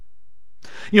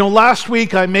Last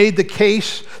week I made the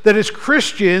case that as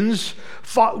Christians,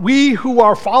 we who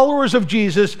are followers of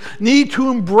Jesus need to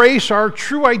embrace our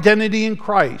true identity in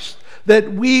Christ,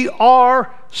 that we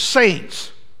are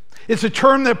saints. It's a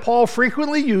term that Paul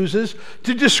frequently uses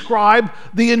to describe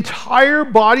the entire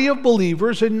body of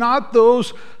believers and not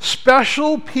those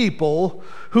special people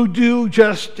who do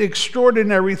just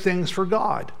extraordinary things for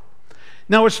God.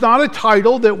 Now, it's not a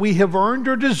title that we have earned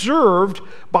or deserved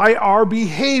by our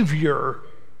behavior.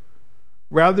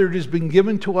 Rather, it has been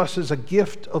given to us as a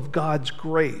gift of God's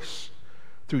grace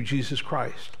through Jesus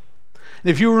Christ.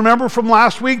 And if you remember from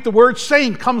last week, the word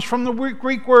saint comes from the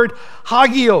Greek word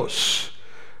hagios,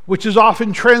 which is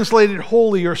often translated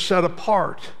holy or set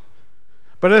apart.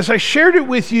 But as I shared it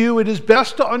with you, it is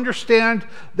best to understand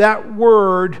that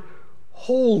word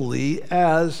holy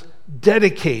as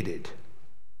dedicated.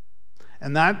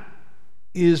 And that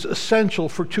is essential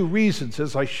for two reasons,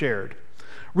 as I shared.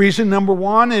 Reason number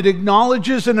one, it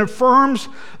acknowledges and affirms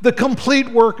the complete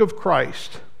work of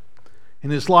Christ in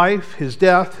his life, his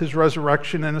death, his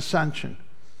resurrection, and ascension.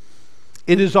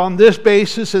 It is on this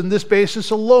basis and this basis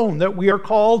alone that we are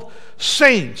called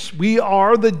saints. We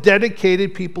are the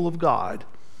dedicated people of God.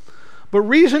 But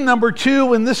reason number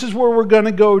two, and this is where we're going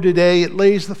to go today, it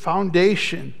lays the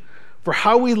foundation for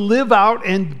how we live out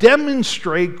and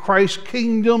demonstrate Christ's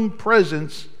kingdom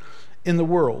presence in the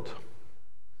world.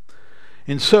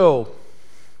 And so,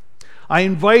 I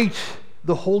invite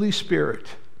the Holy Spirit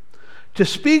to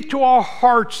speak to our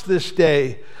hearts this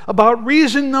day about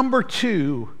reason number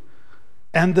two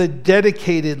and the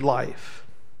dedicated life.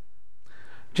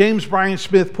 James Bryan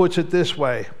Smith puts it this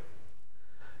way: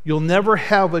 you'll never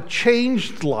have a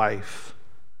changed life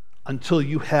until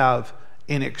you have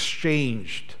an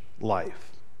exchanged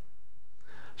life.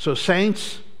 So,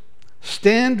 saints,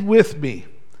 stand with me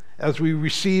as we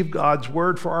receive God's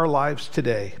word for our lives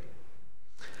today.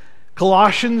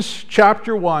 Colossians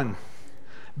chapter 1,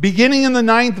 beginning in the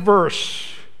 9th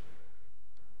verse,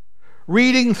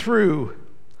 reading through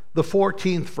the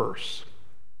 14th verse.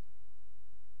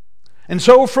 And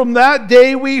so from that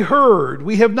day we heard,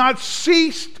 we have not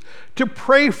ceased to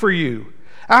pray for you,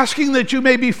 asking that you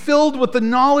may be filled with the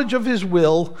knowledge of his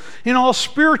will in all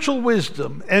spiritual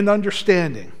wisdom and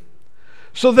understanding,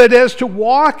 so that as to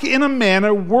walk in a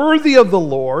manner worthy of the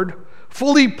Lord,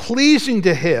 fully pleasing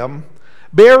to him,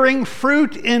 bearing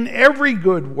fruit in every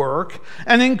good work,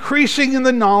 and increasing in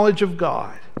the knowledge of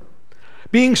God,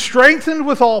 being strengthened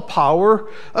with all power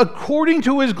according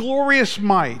to his glorious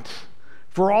might,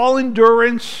 for all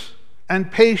endurance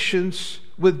and patience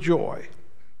with joy,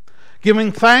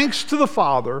 giving thanks to the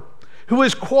Father who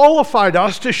has qualified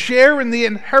us to share in the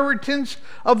inheritance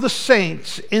of the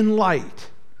saints in light.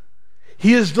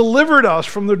 He has delivered us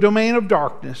from the domain of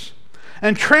darkness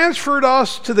and transferred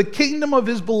us to the kingdom of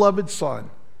his beloved Son,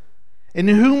 in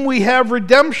whom we have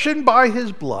redemption by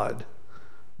his blood,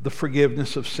 the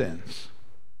forgiveness of sins.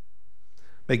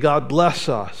 May God bless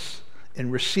us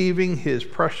in receiving his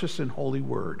precious and holy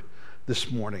word this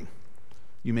morning.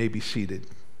 You may be seated.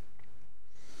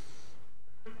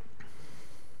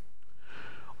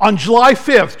 On July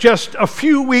 5th, just a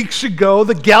few weeks ago,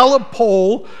 the Gallup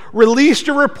poll released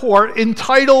a report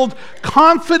entitled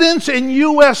 "Confidence in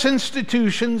U.S.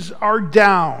 Institutions Are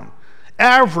Down,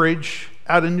 Average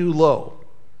at a New Low."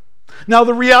 Now,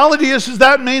 the reality is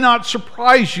that may not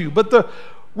surprise you, but the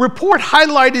report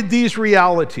highlighted these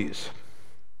realities: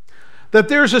 that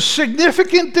there's a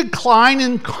significant decline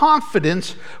in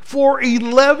confidence for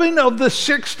 11 of the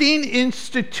 16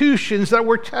 institutions that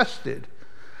were tested.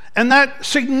 And that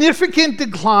significant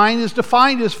decline is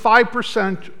defined as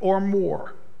 5% or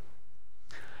more.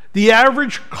 The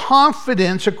average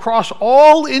confidence across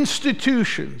all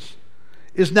institutions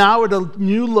is now at a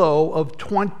new low of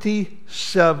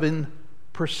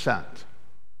 27%.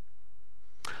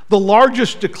 The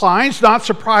largest declines, not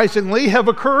surprisingly, have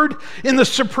occurred in the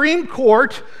Supreme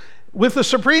Court, with the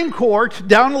Supreme Court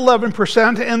down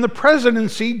 11% and the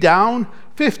presidency down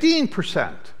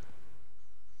 15%.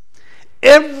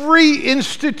 Every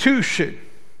institution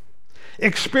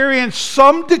experienced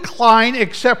some decline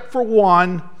except for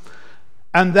one,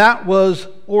 and that was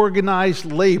organized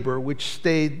labor, which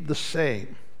stayed the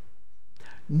same.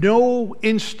 No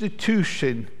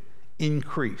institution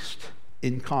increased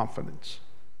in confidence.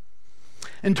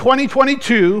 In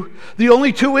 2022, the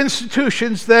only two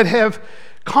institutions that have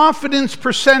confidence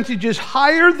percentages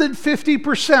higher than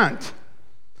 50%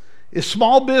 is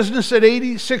small business at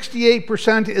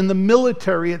 68% and the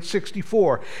military at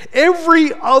 64%.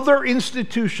 Every other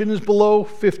institution is below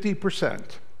 50%.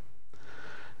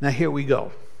 Now here we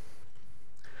go.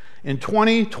 In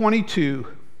 2022,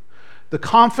 the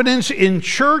confidence in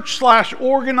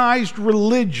church/organized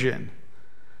religion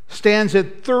stands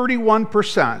at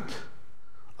 31%,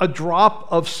 a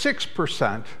drop of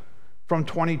 6% from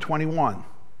 2021,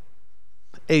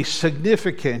 a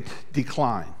significant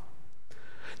decline.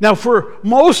 Now, for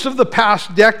most of the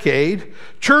past decade,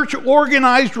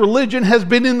 church-organized religion has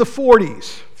been in the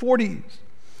 40s.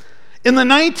 In the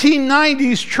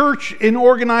 1990s, church in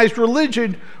organized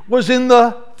religion was in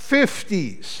the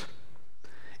 50s.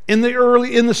 In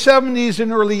the 70s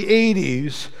and early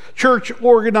 80s,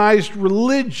 church-organized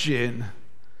religion,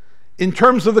 in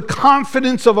terms of the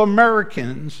confidence of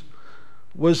Americans,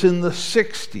 was in the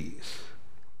 60s.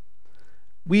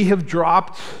 We have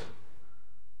dropped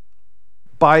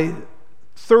by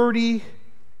 30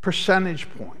 percentage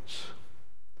points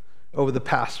over the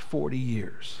past 40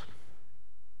 years.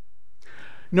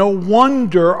 No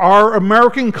wonder our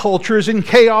American culture is in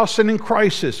chaos and in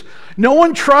crisis. No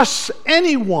one trusts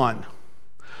anyone.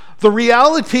 The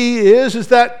reality is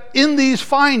that in these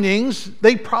findings,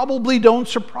 they probably don't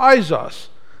surprise us.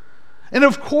 And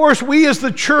of course, we as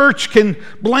the church can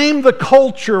blame the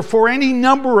culture for any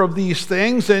number of these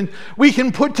things, and we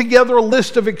can put together a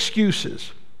list of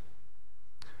excuses.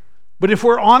 But if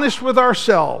we're honest with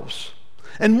ourselves,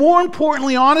 and more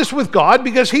importantly, honest with God,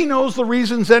 because He knows the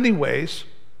reasons anyways,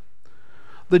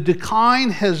 the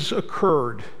decline has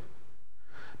occurred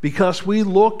because we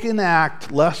look and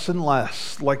act less and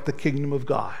less like the kingdom of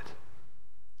God,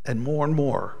 and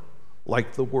more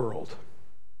like the world.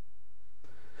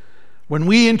 When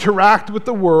we interact with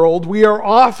the world, we are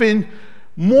often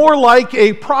more like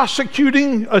a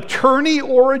prosecuting attorney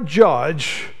or a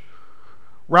judge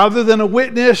rather than a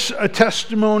witness, a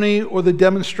testimony, or the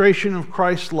demonstration of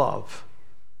Christ's love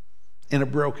in a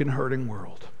broken, hurting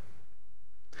world.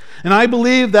 And I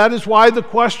believe that is why the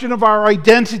question of our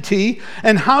identity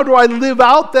and how do I live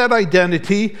out that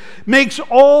identity makes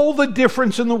all the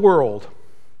difference in the world.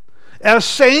 As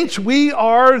saints, we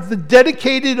are the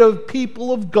dedicated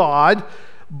people of God,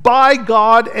 by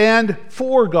God and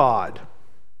for God.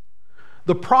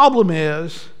 The problem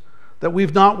is that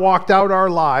we've not walked out our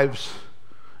lives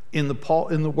in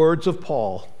the words of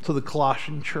Paul to the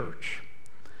Colossian church,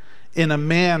 in a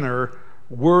manner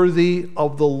worthy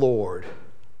of the Lord,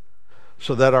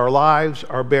 so that our lives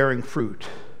are bearing fruit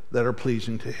that are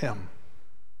pleasing to Him.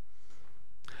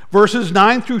 Verses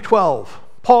 9 through 12.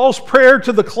 Paul's prayer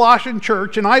to the Colossian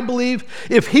church, and I believe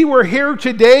if he were here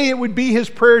today, it would be his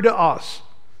prayer to us.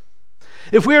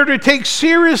 If we are to take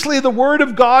seriously the Word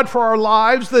of God for our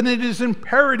lives, then it is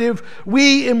imperative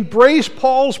we embrace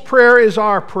Paul's prayer as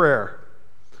our prayer.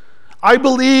 I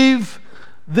believe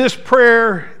this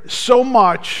prayer so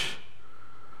much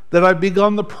that I've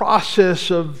begun the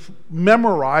process of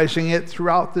memorizing it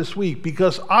throughout this week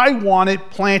because I want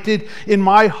it planted in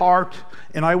my heart,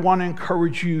 and I want to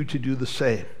encourage you to do the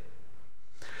same.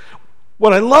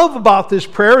 What I love about this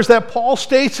prayer is that Paul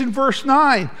states in verse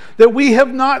 9 that we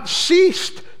have not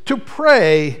ceased to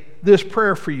pray this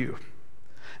prayer for you.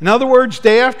 In other words,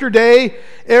 day after day,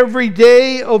 every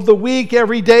day of the week,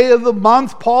 every day of the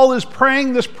month, Paul is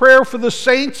praying this prayer for the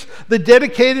saints, the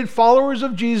dedicated followers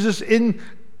of Jesus in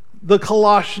the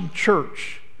Colossian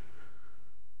church.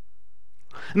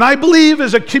 And I believe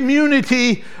as a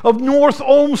community of North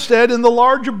Olmsted and the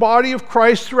larger body of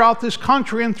Christ throughout this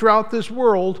country and throughout this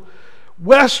world,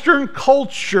 Western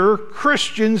culture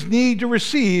Christians need to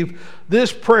receive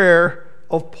this prayer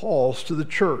of Paul's to the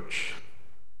church.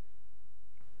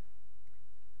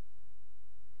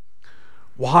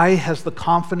 Why has the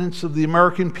confidence of the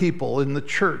American people in the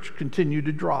church continued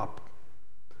to drop?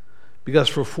 Because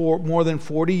for more than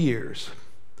 40 years,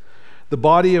 the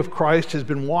body of Christ has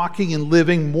been walking and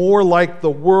living more like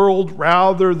the world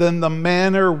rather than the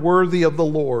manner worthy of the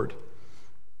Lord.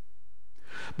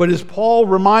 But as Paul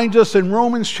reminds us in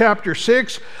Romans chapter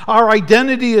 6, our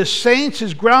identity as saints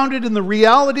is grounded in the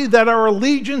reality that our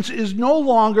allegiance is no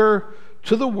longer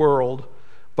to the world,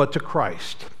 but to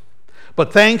Christ.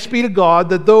 But thanks be to God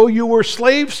that though you were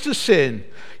slaves to sin,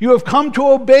 you have come to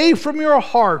obey from your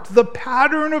heart the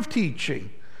pattern of teaching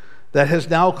that has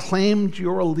now claimed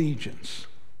your allegiance.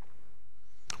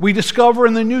 We discover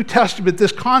in the New Testament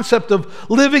this concept of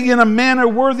living in a manner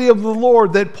worthy of the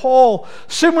Lord that Paul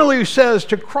similarly says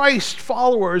to Christ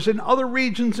followers in other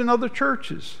regions and other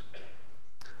churches.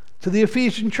 To the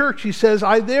Ephesian church, he says,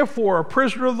 I therefore, a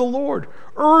prisoner of the Lord,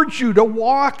 urge you to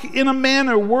walk in a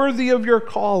manner worthy of your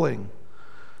calling.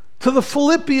 To the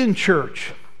Philippian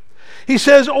church, he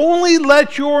says, only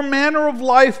let your manner of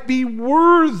life be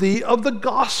worthy of the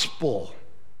gospel.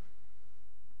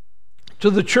 To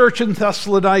the church in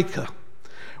Thessalonica,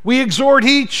 We exhort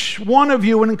each one of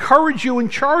you and encourage you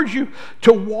and charge you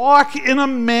to walk in a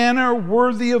manner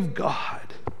worthy of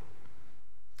God,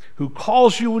 who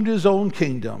calls you into his own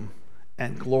kingdom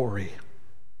and glory.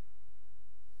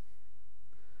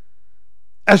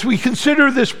 As we consider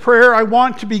this prayer, I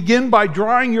want to begin by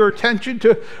drawing your attention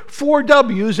to 4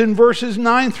 W's in verses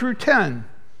 9 through 10.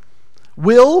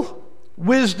 Will,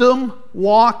 wisdom,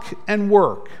 walk, and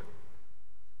work.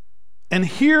 And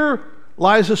here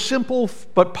lies a simple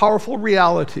but powerful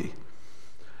reality.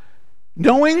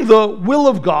 Knowing the will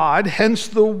of God, hence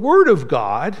the Word of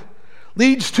God,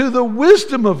 leads to the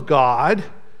wisdom of God,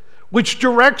 which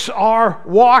directs our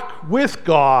walk with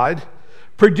God,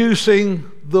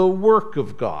 producing the work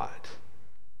of God.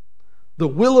 The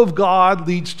will of God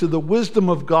leads to the wisdom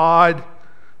of God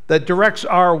that directs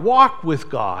our walk with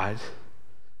God,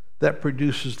 that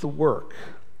produces the work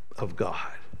of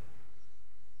God.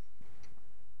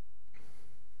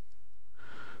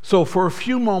 So for a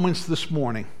few moments this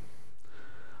morning,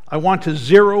 I want to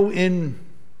zero in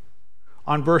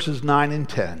on verses 9 and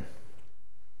 10,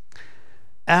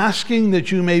 asking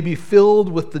that you may be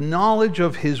filled with the knowledge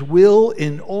of his will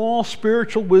in all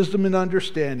spiritual wisdom and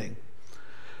understanding,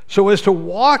 so as to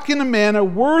walk in a manner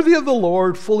worthy of the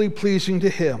Lord, fully pleasing to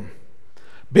him,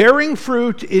 bearing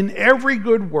fruit in every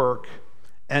good work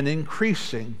and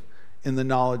increasing in the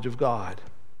knowledge of God.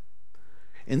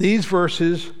 In these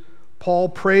verses, Paul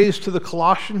prays to the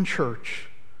Colossian church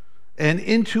and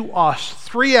into us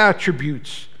 3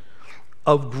 attributes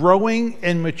of growing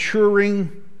and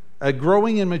maturing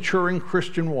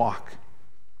Christian walk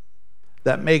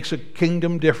that makes a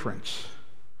kingdom difference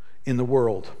in the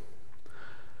world.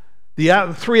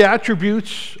 The 3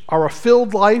 attributes are a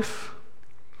filled life,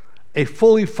 a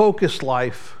fully focused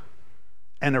life,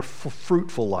 and a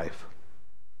fruitful life.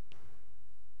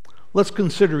 Let's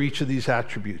consider each of these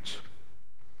attributes.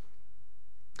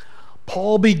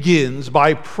 Paul begins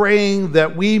by praying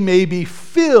that we may be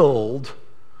filled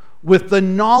with the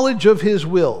knowledge of his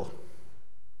will.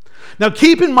 Now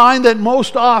keep in mind that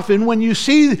most often when you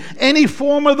see any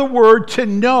form of the word to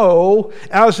know,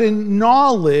 as in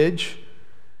knowledge,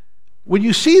 when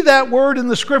you see that word in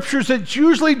the scriptures, it's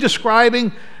usually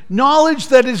describing knowledge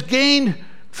that is gained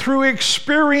through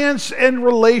experience and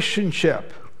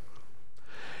relationship.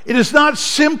 It is not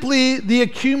simply the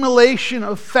accumulation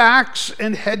of facts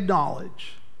and head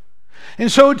knowledge.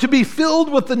 And so to be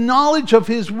filled with the knowledge of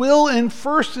his will, and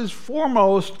first and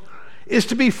foremost, is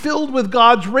to be filled with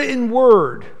God's written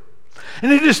word.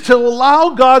 And it is to allow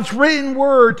God's written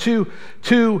word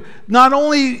to not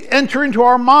only enter into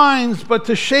our minds, but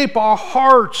to shape our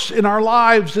hearts and our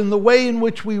lives in the way in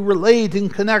which we relate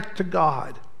and connect to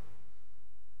God.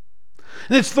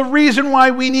 And it's the reason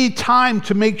why we need time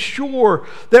to make sure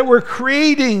that we're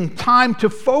creating time to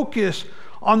focus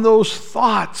on those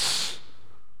thoughts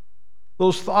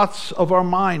of our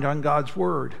mind on God's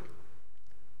word.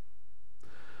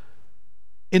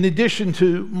 In addition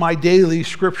to my daily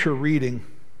scripture reading,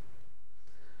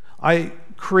 I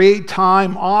create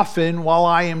time often while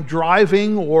I am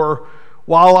driving or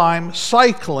while I'm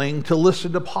cycling to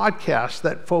listen to podcasts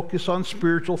that focus on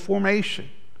spiritual formation.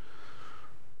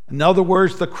 In other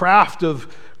words, the craft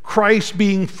of Christ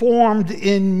being formed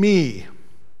in me.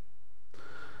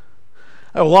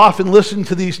 I will often listen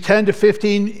to these 10 to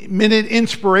 15 minute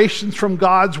inspirations from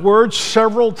God's Word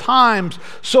several times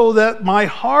so that my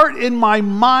heart and my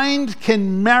mind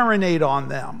can marinate on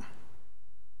them.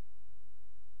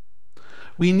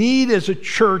 We need as a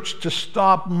church to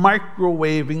stop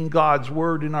microwaving God's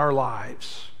Word in our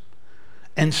lives.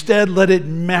 Instead, let it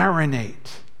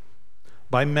marinate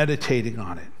by meditating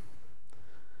on it.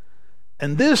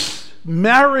 And this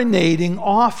marinating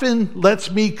often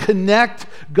lets me connect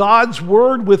God's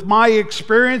word with my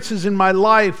experiences in my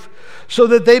life so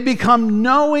that they become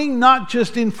knowing, not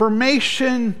just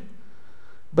information,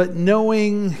 but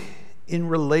knowing in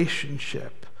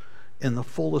relationship in the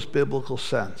fullest biblical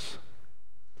sense.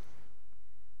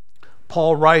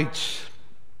 Paul writes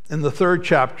in the 3rd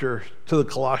chapter to the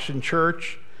Colossian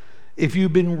church, if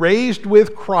you've been raised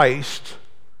with Christ,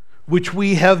 which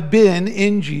we have been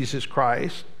in Jesus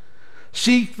Christ,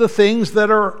 seek the things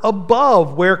that are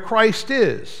above where Christ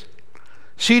is,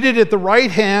 seated at the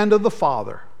right hand of the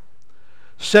Father.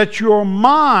 Set your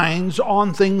minds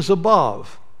on things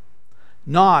above,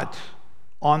 not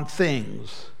on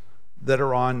things that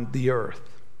are on the earth.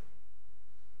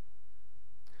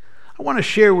 I want to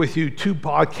share with you 2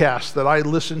 podcasts that I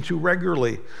listen to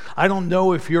regularly. I don't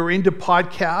know if you're into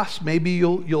podcasts. Maybe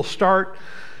you'll start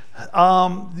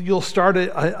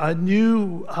a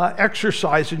new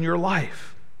exercise in your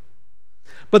life.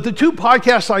 But the 2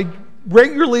 podcasts I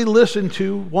regularly listen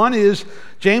to. One is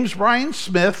James Bryan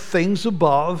Smith, Things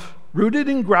Above, rooted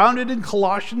and grounded in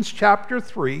Colossians chapter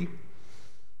 3.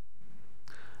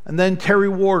 And then Terry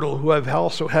Wardle, who I've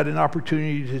also had an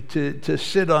opportunity to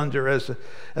sit under as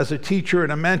a teacher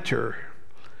and a mentor,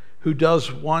 who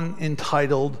does one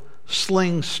entitled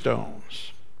Sling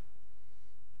Stones.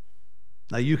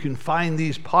 Now you can find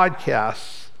these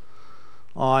podcasts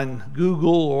on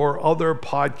Google or other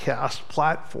podcast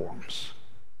platforms.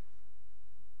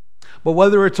 But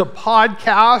whether it's a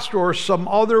podcast or some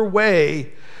other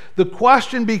way, the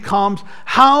question becomes,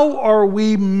 how are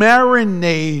we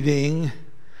marinating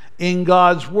in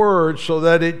God's Word so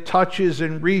that it touches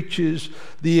and reaches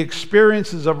the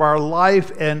experiences of our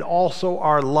life and also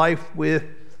our life with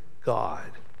God?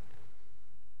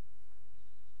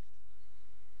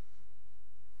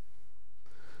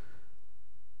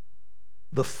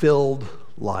 The filled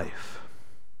life.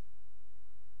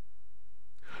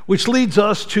 Which leads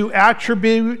us to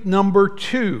attribute number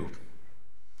 2.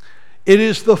 It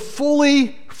is the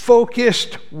fully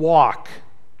focused walk.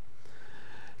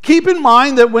 Keep in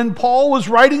mind that when Paul was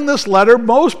writing this letter,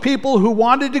 most people who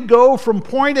wanted to go from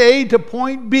point A to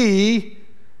point B,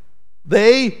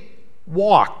 they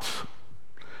walked.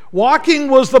 Walking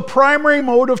was the primary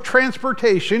mode of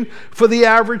transportation for the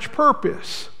average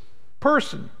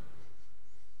person.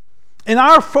 And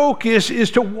our focus is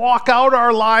to walk out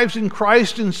our lives in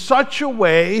Christ in such a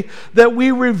way that we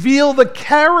reveal the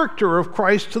character of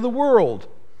Christ to the world.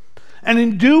 And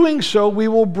in doing so, we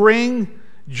will bring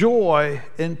joy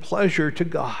and pleasure to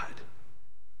God.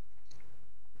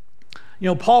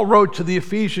 Paul wrote to the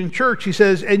Ephesian church, he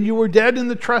says, "And you were dead in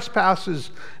the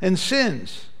trespasses and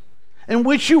sins, in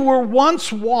which you were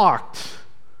once walked,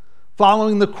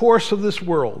 following the course of this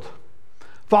world,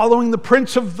 following the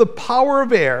prince of the power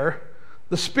of air,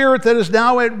 the spirit that is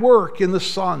now at work in the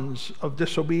sons of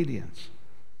disobedience."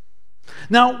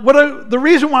 Now, the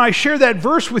reason why I share that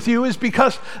verse with you is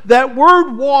because that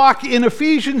word walk in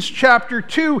Ephesians chapter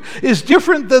 2 is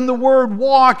different than the word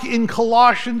walk in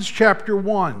Colossians chapter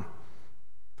 1.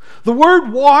 The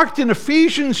word walked in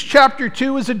Ephesians chapter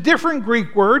 2 is a different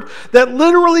Greek word that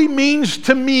literally means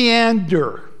to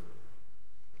meander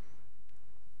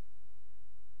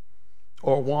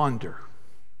or wander.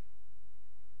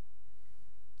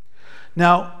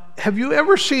 Now, have you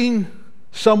ever seen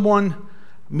someone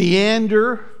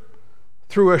meander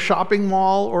through a shopping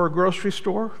mall or a grocery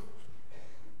store?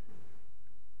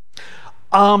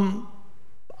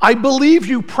 I believe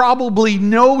you probably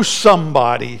know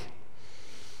somebody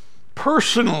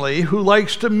personally who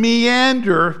likes to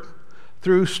meander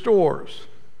through stores.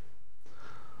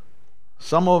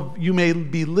 Some of you may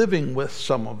be living with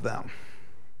some of them.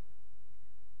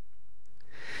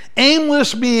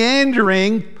 Aimless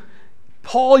meandering,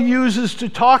 Paul uses to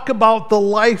talk about the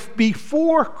life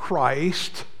before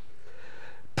Christ.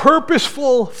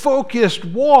 Purposeful, focused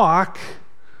walk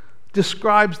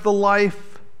describes the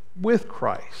life with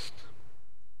Christ.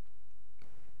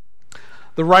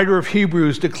 The writer of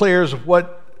Hebrews declares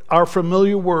what are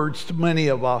familiar words to many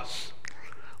of us.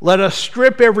 Let us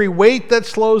strip every weight that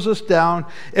slows us down,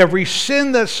 every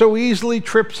sin that so easily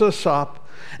trips us up,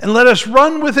 and let us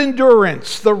run with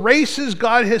endurance the races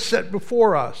God has set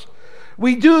before us.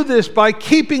 We do this by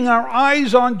keeping our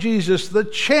eyes on Jesus, the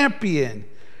champion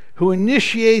who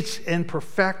initiates and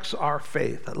perfects our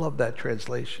faith. I love that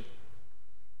translation.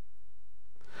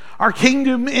 Our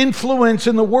kingdom influence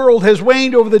in the world has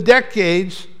waned over the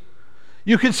decades,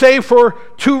 you could say, for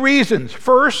 2 reasons.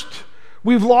 First,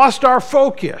 we've lost our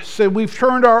focus and we've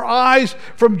turned our eyes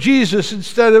from Jesus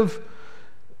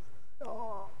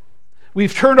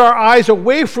we've turned our eyes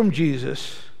away from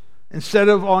Jesus instead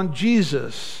of on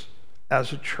Jesus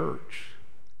as a church.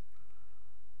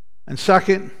 And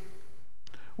second,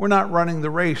 we're not running the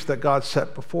race that God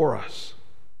set before us.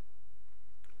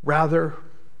 Rather,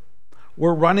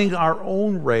 we're running our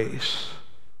own race,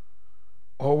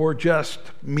 or we're just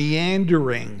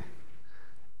meandering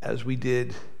as we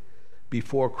did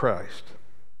before Christ.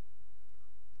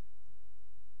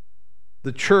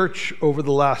 The church over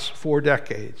the last 4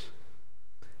 decades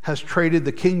has traded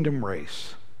the kingdom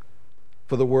race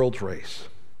for the world's race.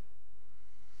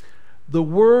 The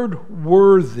word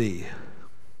worthy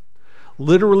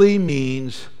literally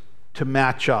means to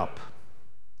match up.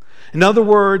 In other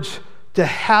words, to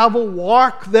have a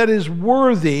walk that is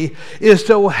worthy is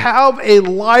to have a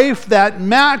life that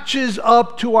matches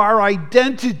up to our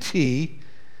identity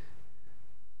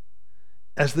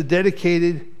as the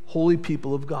dedicated, holy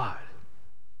people of God.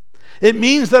 It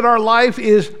means that our life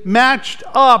is matched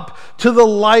up to the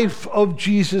life of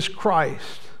Jesus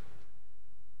Christ.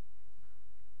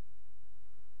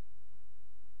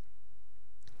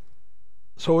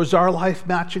 So is our life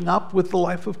matching up with the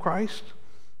life of Christ?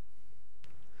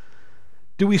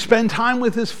 Do we spend time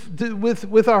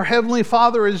with our Heavenly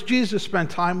Father as Jesus spent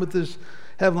time with his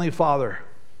Heavenly Father?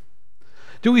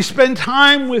 Do we spend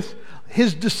time with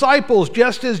his disciples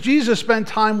just as Jesus spent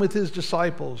time with his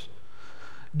disciples?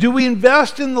 Do we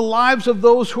invest in the lives of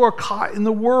those who are caught in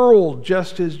the world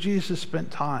just as Jesus spent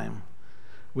time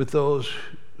with those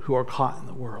who are caught in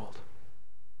the world?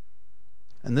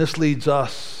 And this leads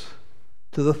us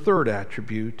to the third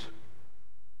attribute,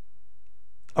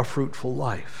 a fruitful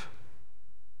life.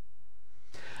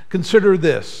 Consider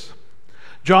this.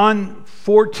 John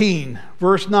 14,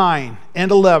 verse 9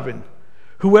 and 11.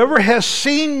 Whoever has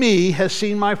seen me has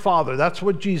seen my Father. That's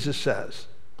what Jesus says.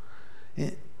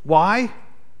 Why?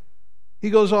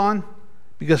 He goes on,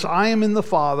 because I am in the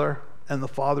Father and the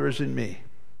Father is in me.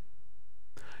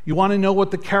 You want to know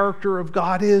what the character of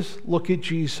God is? Look at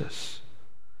Jesus.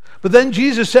 But then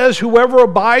Jesus says, whoever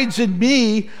abides in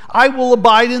me, I will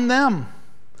abide in them.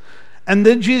 And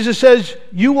then Jesus says,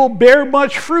 you will bear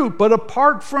much fruit, but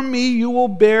apart from me, you will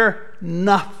bear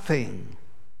nothing.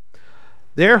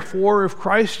 Therefore, if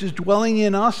Christ is dwelling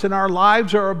in us and our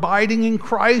lives are abiding in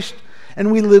Christ,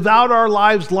 and we live out our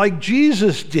lives like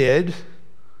Jesus did,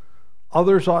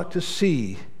 others ought to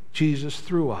see Jesus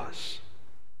through us.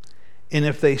 And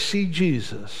if they see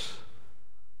Jesus,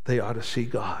 they ought to see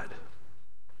God.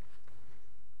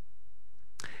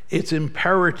 It's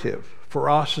imperative for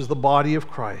us as the body of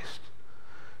Christ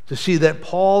to see that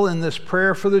Paul in this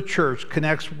prayer for the church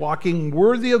connects walking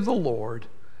worthy of the Lord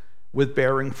with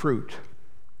bearing fruit.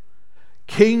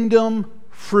 Kingdom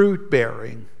fruit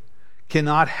bearing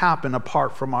cannot happen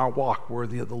apart from our walk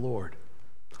worthy of the Lord.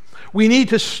 We need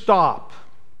to stop.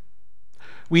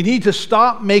 We need to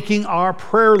stop making our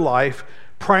prayer life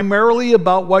primarily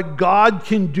about what God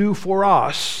can do for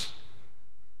us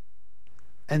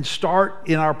and start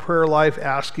in our prayer life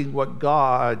asking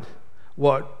God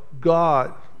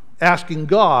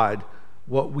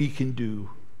what we can do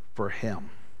for him.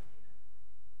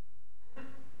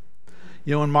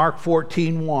 You know, in Mark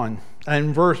 14:1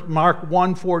 and Mark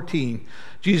 1:14,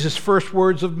 Jesus' first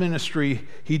words of ministry,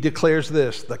 he declares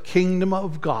this: the kingdom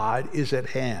of God is at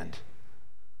hand.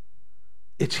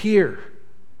 It's here.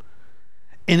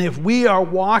 And if we are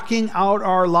walking out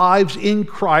our lives in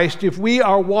Christ, if we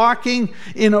are walking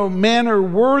in a manner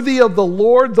worthy of the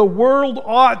Lord, the world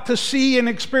ought to see and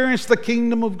experience the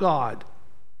kingdom of God.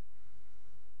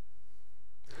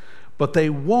 But they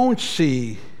won't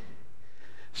see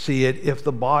it if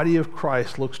the body of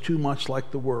Christ looks too much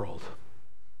like the world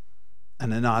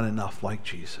and not enough like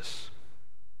Jesus.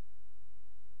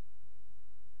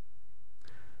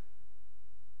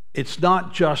 It's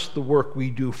not just the work we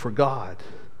do for God,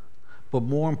 but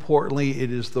more importantly, it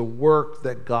is the work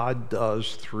that God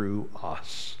does through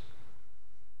us.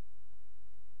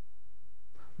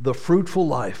 The fruitful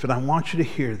life, and I want you to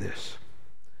hear this,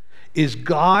 is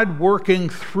God working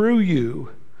through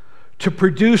you to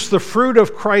produce the fruit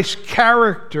of Christ's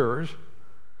character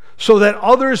so that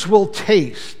others will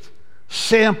taste,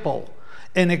 sample,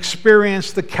 and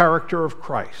experience the character of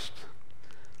Christ.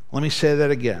 Let me say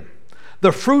that again.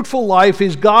 The fruitful life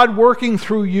is God working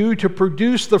through you to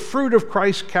produce the fruit of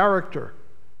Christ's character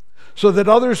so that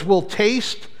others will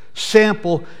taste,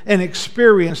 sample, and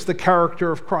experience the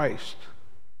character of Christ.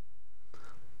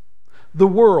 The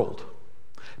world,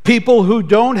 people who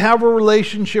don't have a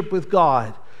relationship with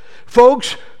God,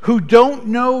 folks who don't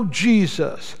know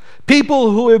Jesus,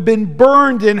 people who have been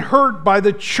burned and hurt by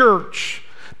the church,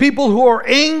 people who are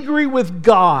angry with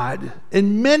God,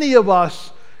 and many of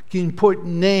us can put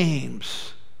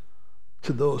names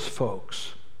to those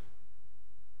folks.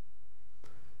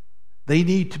 They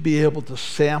need to be able to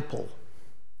sample,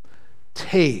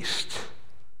 taste,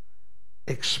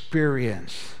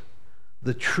 experience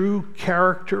the true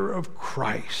character of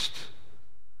Christ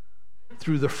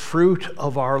through the fruit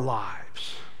of our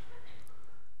lives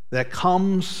that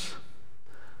comes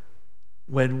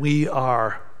when we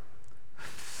are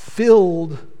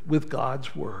filled with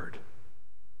God's Word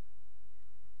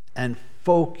and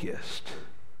focused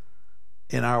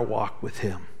in our walk with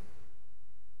Him.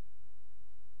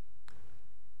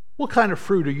 What kind of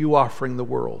fruit are you offering the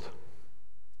world?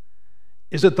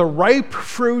 Is it the ripe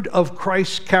fruit of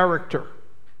Christ's character?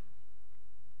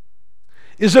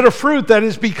 Is it a fruit that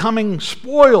is becoming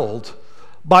spoiled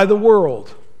by the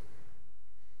world?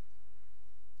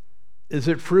 Is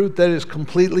it fruit that is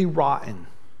completely rotten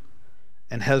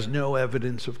and has no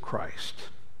evidence of Christ?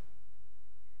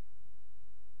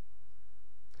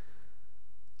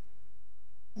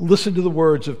 Listen to the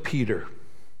words of Peter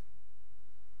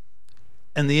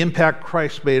and the impact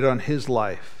Christ made on his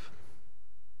life.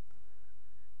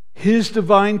 His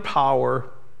divine power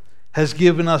has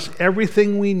given us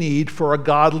everything we need for a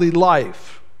godly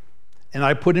life. And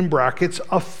I put in brackets,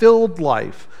 a filled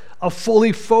life, a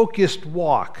fully focused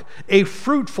walk, a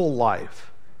fruitful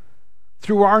life.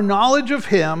 Through our knowledge of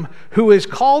Him who has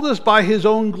called us by His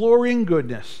own glory and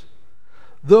goodness.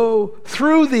 Though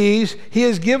through these He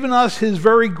has given us His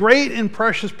very great and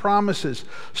precious promises,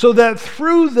 so that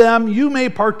through them you may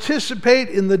participate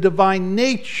in the divine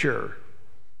nature,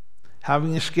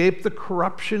 having escaped the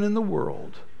corruption in the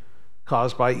world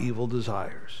caused by evil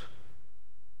desires.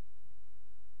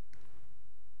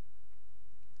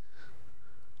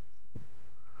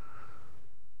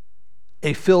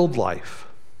 A filled life,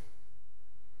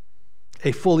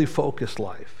 a fully focused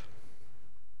life,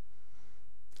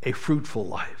 a fruitful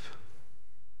life.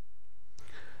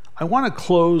 I want to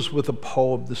close with a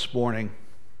poem this morning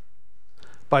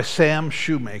by Sam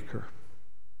Shoemaker.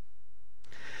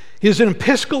 He is an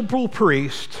Episcopal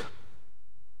priest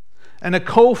and a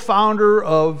co-founder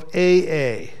of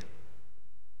AA.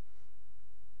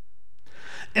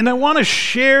 And I want to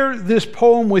share this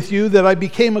poem with you that I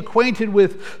became acquainted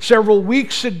with several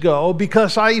weeks ago,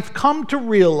 because I've come to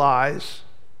realize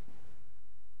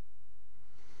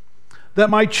that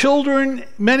my children,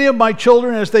 many of my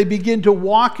children, as they begin to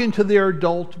walk into their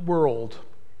adult world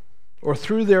or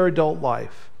through their adult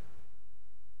life,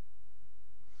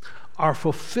 are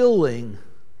fulfilling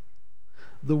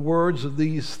the words of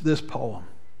this poem.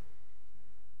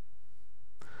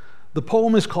 The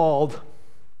poem is called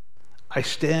I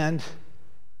Stand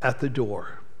at the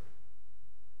Door.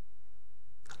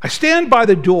 I stand by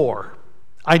the door.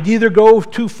 I neither go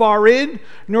too far in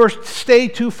nor stay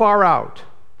too far out.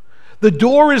 The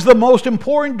door is the most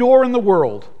important door in the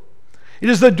world. It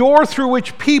is the door through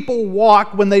which people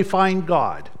walk when they find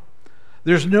God.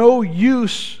 There's no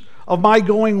use of my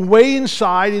going way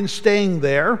inside and staying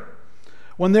there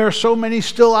when there are so many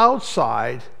still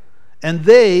outside, and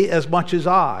they, as much as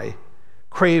I,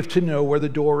 crave to know where the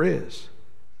door is.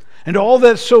 And all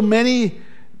that so many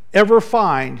ever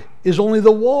find is only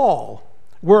the wall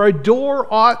where a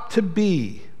door ought to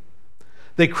be.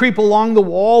 They creep along the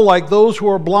wall like those who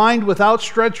are blind with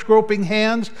outstretched groping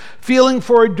hands, feeling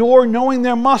for a door, knowing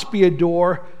there must be a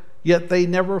door, yet they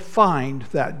never find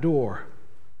that door.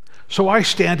 So I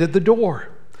stand at the door.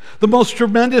 The most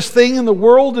tremendous thing in the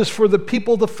world is for the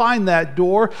people to find that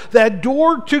door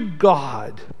to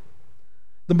God.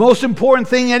 The most important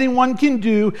thing anyone can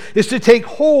do is to take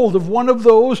hold of one of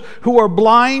those who are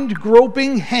blind,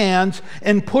 groping hands,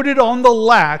 and put it on the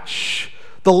latch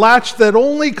that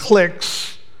only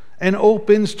clicks and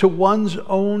opens to one's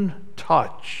own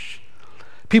touch.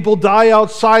 People die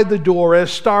outside the door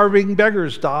as starving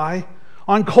beggars die,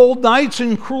 on cold nights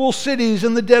in cruel cities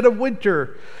in the dead of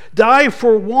winter, die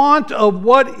for want of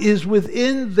what is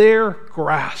within their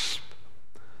grasp.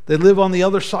 They live on the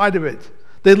other side of it.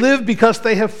 They live because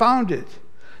they have found it.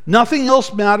 Nothing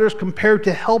else matters compared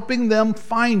to helping them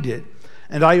find it.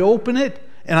 And I open it,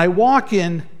 and I walk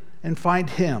in and find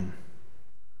Him.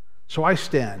 So I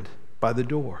stand by the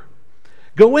door.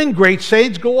 Go in, great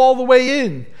saints, go all the way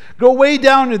in. Go way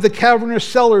down into the cavernous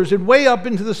cellars and way up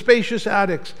into the spacious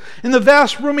attics. In the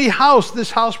vast roomy house,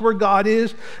 this house where God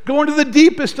is, go into the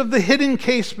deepest of the hidden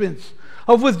casements,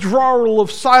 of withdrawal, of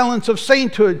silence, of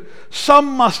sainthood. Some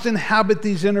must inhabit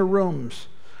these inner rooms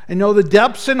and know the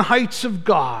depths and heights of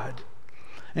God,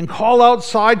 and call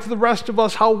outside to the rest of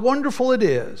us how wonderful it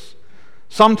is.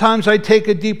 Sometimes I take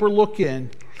a deeper look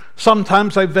in.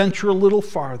 Sometimes I venture a little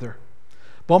farther.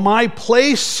 But my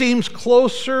place seems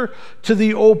closer to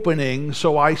the opening,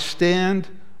 so I stand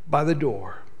by the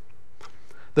door.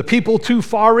 The people too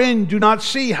far in do not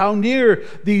see how near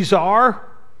these are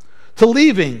to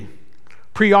leaving.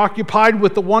 Preoccupied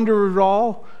with the wonder of it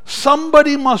all,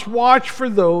 somebody must watch for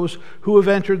those who have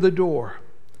entered the door,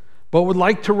 but would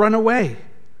like to run away.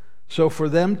 So for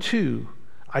them too,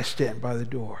 I stand by the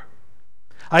door.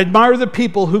 I admire the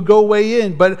people who go way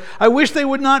in, but I wish they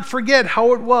would not forget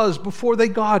how it was before they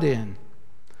got in.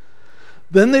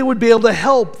 Then they would be able to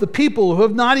help the people who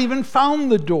have not even found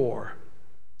the door,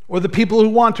 or the people who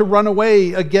want to run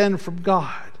away again from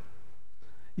God.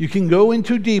 You can go in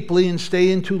too deeply and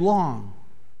stay in too long,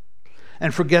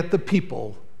 and forget the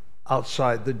people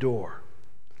outside the door.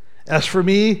 As for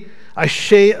me, I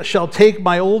shall take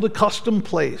my old accustomed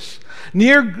place,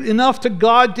 near enough to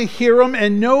God to hear Him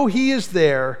and know He is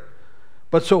there,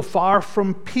 but not so far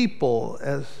from people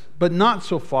as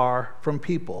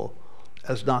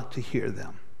not to hear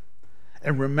them.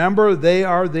 And remember, they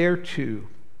are there too.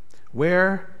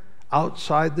 Where?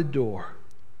 Outside the door.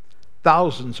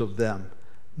 Thousands of them,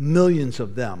 millions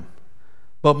of them.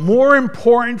 But more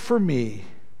important for me,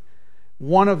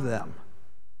 one of them,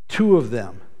 two of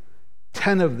them,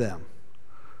 10 of them,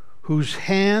 whose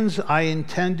hands I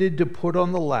intended to put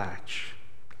on the latch.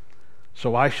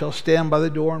 So I shall stand by the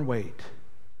door and wait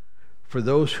for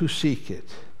those who seek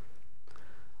it.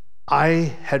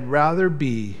 I had rather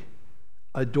be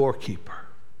a doorkeeper.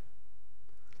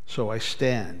 So I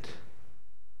stand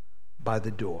by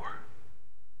the door.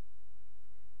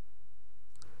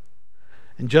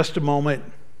 In just a moment,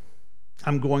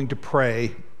 I'm going to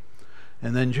pray,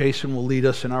 and then Jason will lead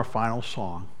us in our final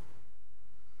song.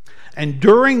 And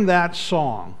during that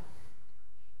song,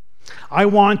 I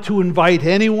want to invite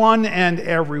anyone and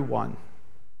everyone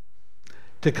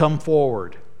to come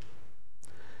forward,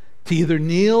 to either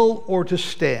kneel or to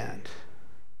stand.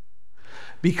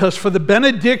 Because for the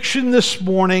benediction this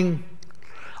morning,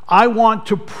 I want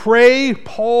to pray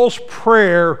Paul's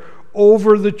prayer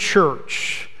over the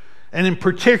church, and in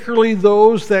particularly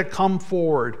those that come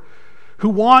forward, who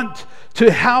want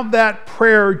to have that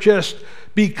prayer just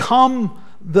become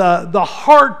the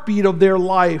heartbeat of their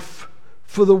life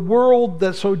for the world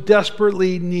that so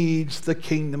desperately needs the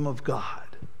kingdom of God.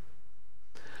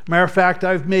 Matter of fact,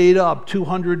 I've made up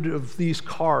 200 of these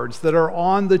cards that are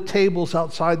on the tables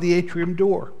outside the atrium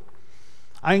door.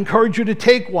 I encourage you to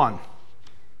take one.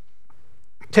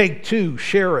 Take two,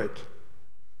 share it.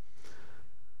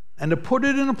 And to put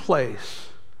it in a place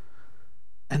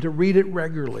and to read it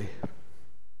regularly.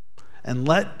 And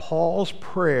let Paul's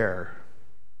prayer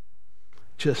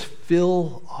just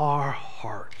fill our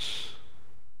hearts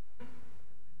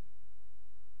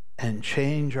and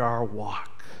change our walk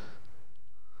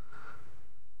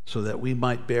so that we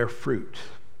might bear fruit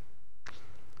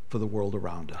for the world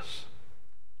around us.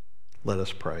 Let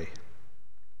us pray.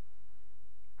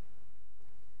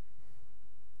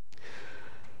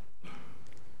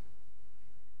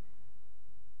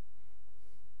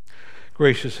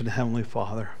 Gracious and Heavenly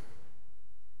Father,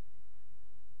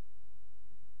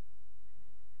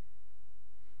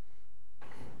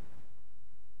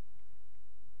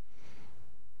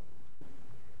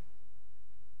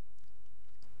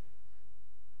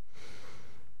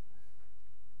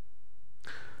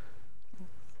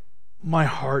 my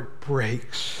heart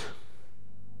breaks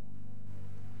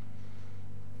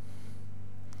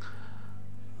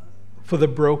for the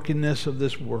brokenness of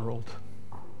this world.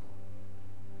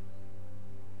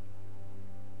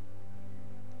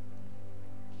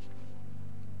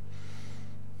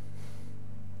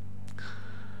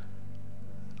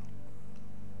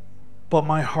 But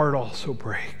my heart also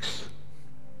breaks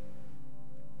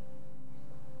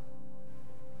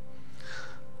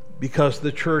because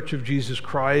the Church of Jesus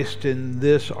Christ in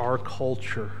this, our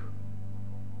culture,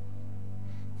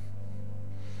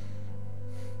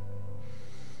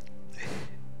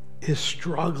 is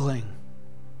struggling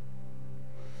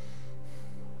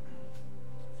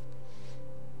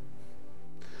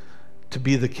to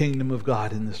be the kingdom of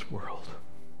God in this world.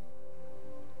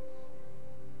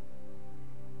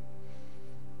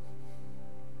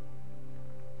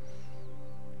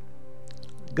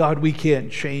 God, we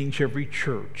can't change every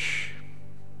church,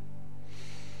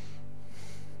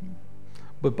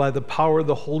 but by the power of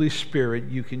the Holy Spirit,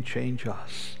 you can change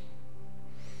us.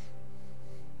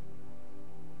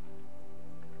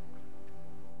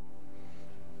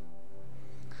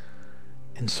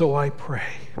 And so I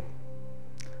pray,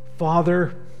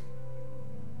 Father,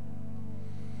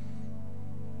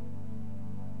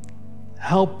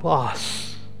 help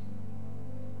us,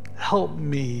 help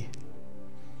me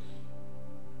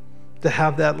to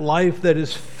have that life that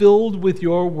is filled with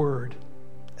your word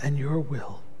and your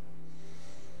will.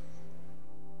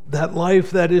 That life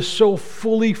that is so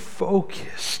fully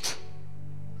focused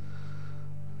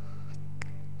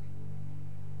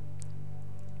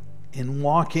in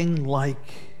walking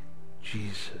like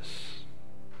Jesus.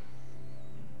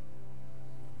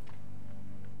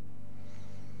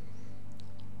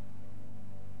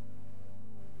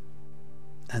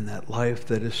 And that life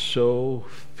that is so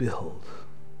filled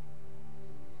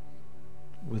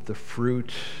with the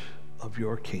fruit of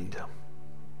your kingdom.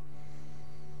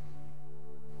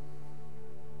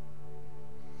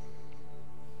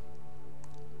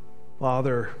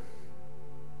 Father,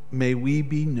 may we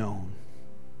be known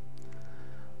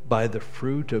by the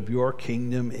fruit of your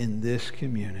kingdom in this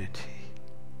community.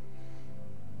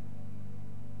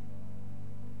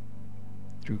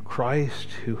 Through Christ,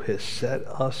 who has set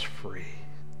us free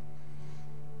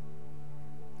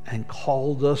and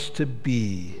called us to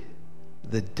be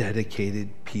the dedicated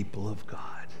people of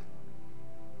God.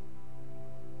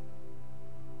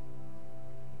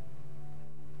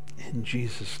 In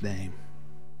Jesus' name,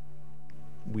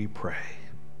 we pray.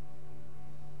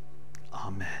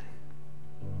 Amen.